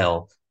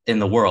style in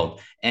the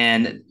world.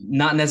 And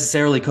not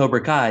necessarily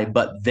Cobra Kai,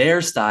 but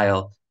their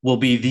style will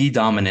be the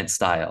dominant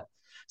style.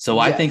 So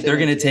I think they're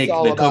going to take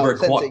the Cobra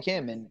Kai.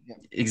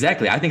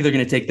 Exactly. I think they're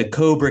going to take the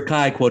Cobra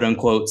Kai, quote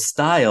unquote,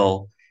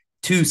 style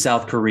to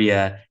South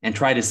Korea and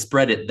try to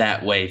spread it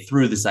that way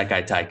through the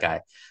Seikai Taikai.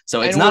 So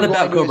it's not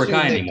about Cobra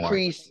Kai anymore.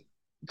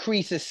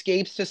 Kreese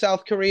escapes to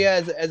South Korea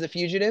as a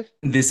fugitive.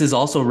 This is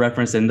also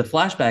referenced in the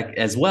flashback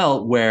as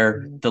well,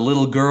 where the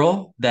little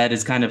girl that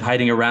is kind of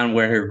hiding around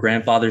where her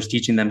grandfather's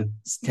teaching them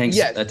Tang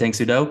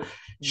Sudo.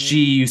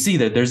 You see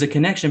that there's a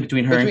connection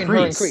between her and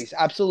Kreese.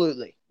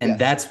 Absolutely. And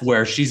that's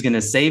where she's going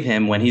to save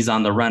him when he's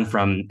on the run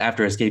from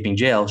after escaping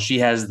jail. She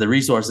has the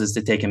resources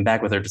to take him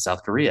back with her to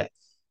South Korea.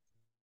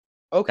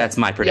 Okay. That's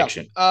my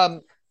prediction.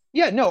 I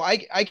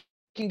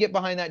can get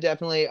behind that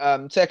definitely.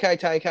 Seikai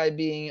Taikai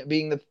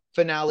being the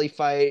finale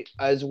fight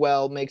as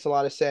well makes a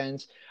lot of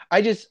sense.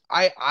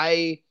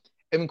 I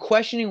am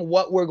questioning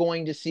what we're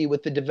going to see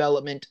with the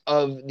development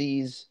of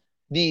these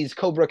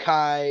Cobra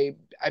Kai.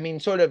 I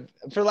mean, sort of,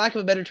 for lack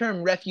of a better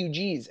term,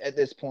 refugees at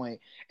this point.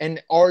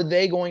 And are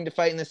they going to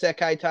fight in the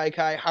Seikai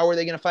Taikai? How are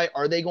they going to fight?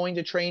 Are they going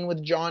to train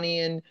with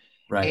Johnny and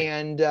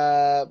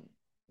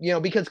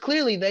because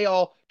clearly they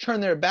all turn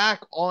their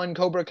back on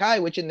Cobra Kai,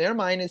 which in their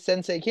mind is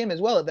Sensei Kim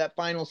as well, at that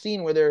final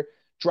scene where they're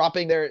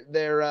dropping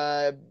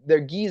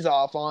their gis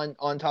off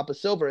on top of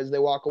Silver as they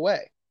walk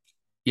away.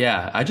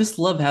 Yeah, I just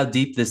love how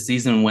deep this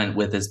season went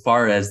with, as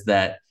far as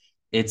that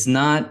it's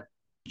not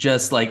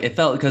just like it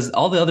felt, because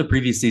all the other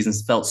previous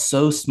seasons felt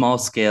so small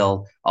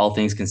scale, all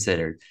things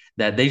considered,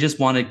 that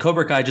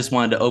Cobra Kai just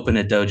wanted to open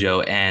a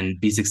dojo and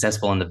be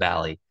successful in the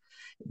valley.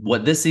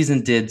 What this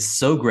season did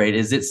so great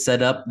is it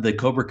set up the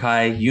Cobra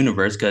Kai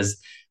universe,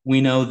 because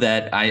we know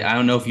that I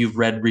don't know if you've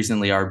read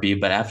recently, RB,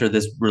 but after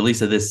this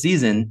release of this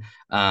season,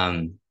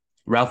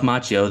 Ralph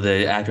Macchio,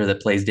 the actor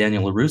that plays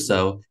Daniel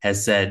LaRusso,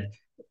 has said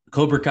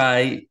Cobra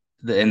Kai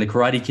and the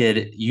Karate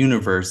Kid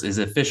universe is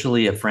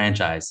officially a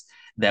franchise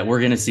that we're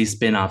going to see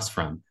spin-offs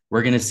from.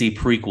 We're going to see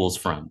prequels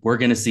from. We're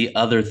going to see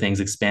other things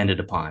expanded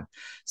upon.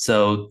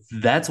 So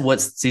that's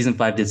what season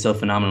 5 did so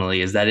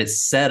phenomenally, is that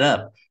it's set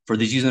up for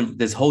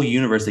this whole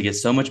universe to get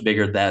so much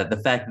bigger, that the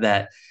fact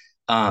that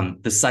the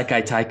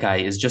Seikai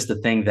Taikai is just a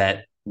thing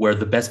that where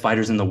the best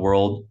fighters in the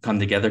world come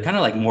together, kind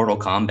of like Mortal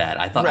Kombat.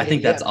 I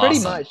think that's awesome.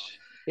 Pretty much.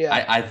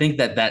 Yeah. I think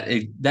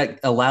that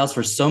allows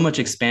for so much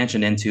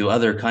expansion into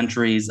other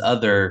countries,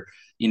 other,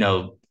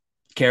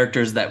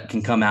 characters that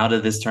can come out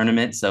of this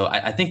tournament. So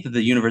I think that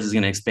the universe is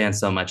going to expand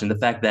so much. And the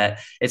fact that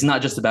it's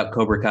not just about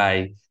Cobra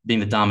Kai being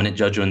the dominant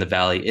JoJo in the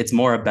valley, it's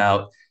more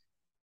about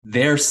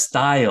their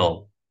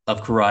style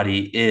of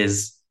karate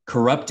is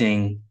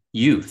corrupting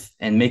youth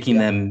and making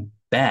them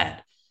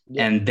bad.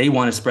 Yeah. And they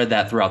want to spread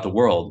that throughout the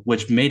world,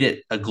 which made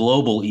it a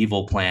global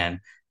evil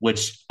plan,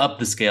 which upped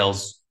the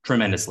scales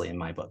tremendously in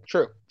my book.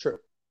 True.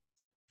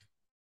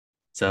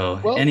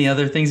 So any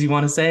other things you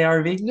want to say,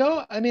 RV?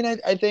 No, I mean,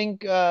 I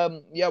think, we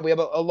have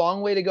a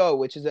long way to go,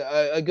 which is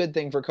a good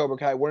thing for Cobra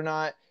Kai. We're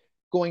not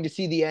going to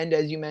see the end,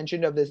 as you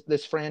mentioned, of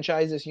this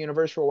franchise, this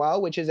universe for a while,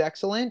 which is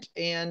excellent.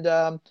 And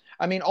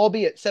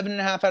albeit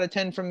 7.5 out of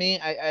 10 from me,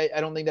 I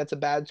don't think that's a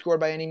bad score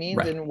by any means.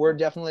 Right. And we're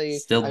definitely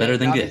still better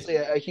than obviously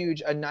good. A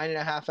huge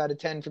 9.5 out of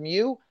 10 from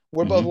you.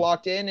 We're both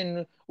locked in,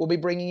 and we'll be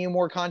bringing you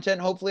more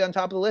content, hopefully on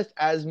top of the list,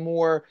 as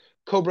more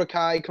Cobra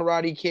Kai,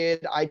 Karate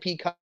Kid, IP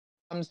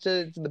comes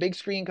to the big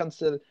screen, comes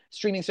to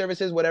streaming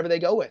services, whatever they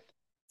go with.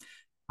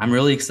 I'm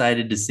really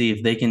excited to see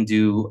if they can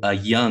do a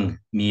young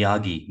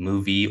Miyagi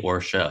movie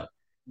or show.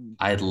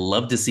 I'd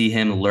love to see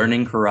him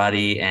learning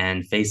karate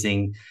and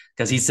facing,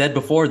 because he said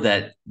before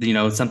that,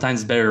 sometimes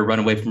it's better to run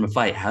away from a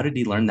fight. How did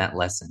he learn that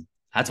lesson?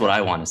 That's what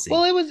I want to see.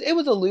 Well, it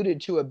was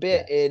alluded to a Yeah.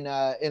 bit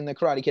in the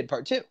Karate Kid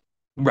Part 2,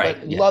 Right.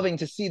 but Yeah. loving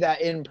to see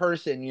that in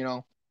person,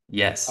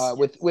 Yes.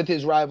 with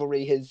his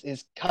rivalry,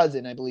 his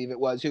cousin, I believe it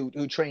was,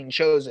 who trained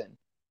Chosen.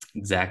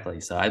 Exactly.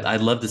 So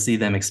I'd love to see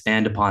them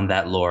expand upon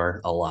that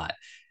lore a lot.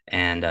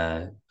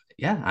 And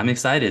yeah, I'm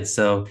excited.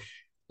 So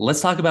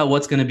let's talk about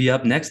what's going to be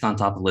up next on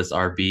top of the list,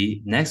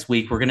 RB. Next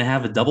week, we're going to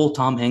have a double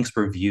Tom Hanks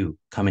review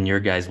coming your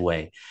guys'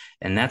 way.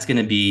 And that's going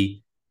to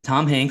be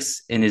Tom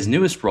Hanks in his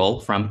newest role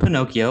from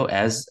Pinocchio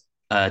as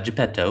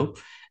Geppetto.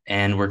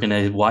 And we're going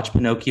to watch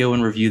Pinocchio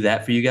and review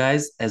that for you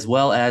guys, as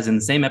well as in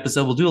the same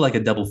episode, we'll do like a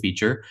double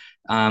feature.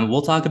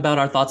 We'll talk about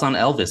our thoughts on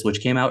Elvis,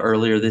 which came out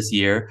earlier this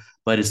year,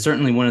 but is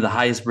certainly one of the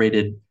highest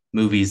rated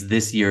movies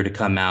this year to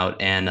come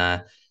out.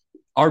 And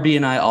RB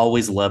and I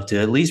always love to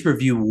at least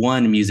review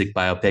one music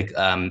biopic.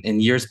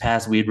 In years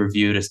past, we had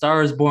reviewed A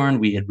Star Is Born,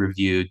 we had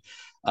reviewed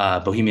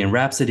Bohemian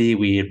Rhapsody,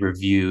 we had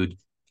reviewed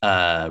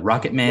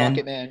Rocket Man.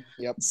 Rocket Man.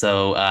 Yep.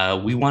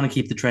 So we want to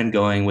keep the trend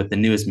going with the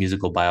newest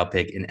musical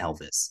biopic in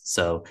Elvis.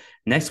 So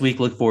next week,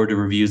 look forward to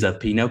reviews of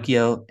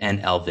Pinocchio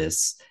and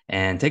Elvis.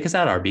 And take us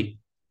out, RB.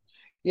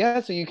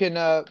 Yeah, so you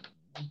can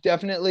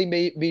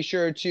definitely be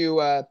sure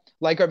to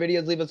like our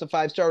videos, leave us a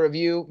 5-star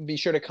review. Be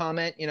sure to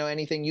comment,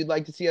 anything you'd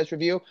like to see us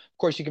review. Of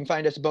course, you can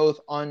find us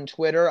both on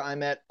Twitter.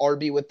 I'm at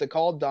RB with the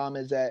call. Dom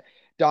is at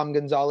Dom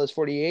Gonzalez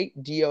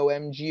 48,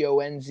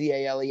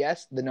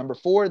 DOMGONZALES, the number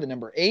 4, the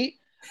number 8.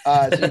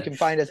 So you can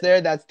find us there.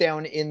 That's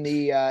down in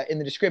the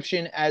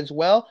description as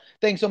well.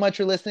 Thanks so much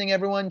for listening,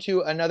 everyone,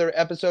 to another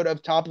episode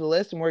of Top of the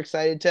List, and we're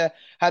excited to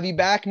have you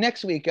back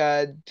next week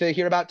to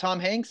hear about Tom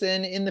Hanks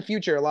and in the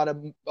future a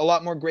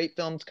lot more great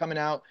films coming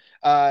out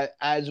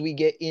as we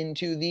get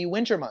into the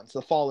winter months,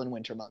 the fall and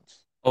winter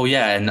months. Oh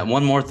yeah, and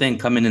one more thing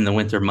coming in the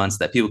winter months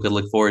that people could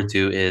look forward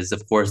to is,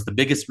 of course, the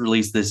biggest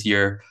release this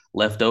year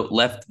left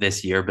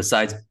this year,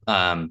 besides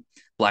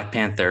Black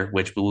Panther,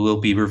 which we will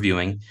be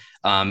reviewing,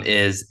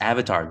 is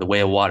Avatar: The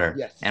Way of Water.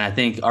 Yes. And I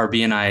think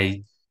RB and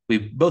I we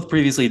both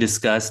previously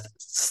discussed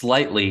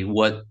slightly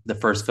what the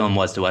first film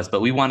was to us, but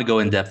we want to go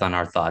in depth on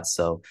our thoughts.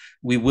 So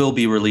we will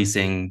be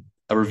releasing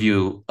a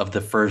review of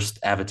the first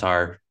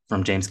Avatar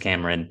from James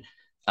Cameron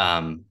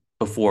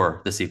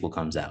before the sequel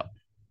comes out.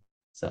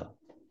 So.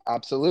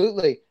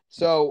 Absolutely.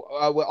 So,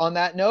 on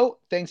that note,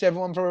 thanks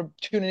everyone for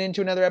tuning in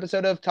to another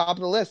episode of Top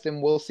of the List,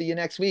 and we'll see you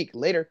next week.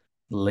 Later.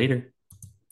 Later.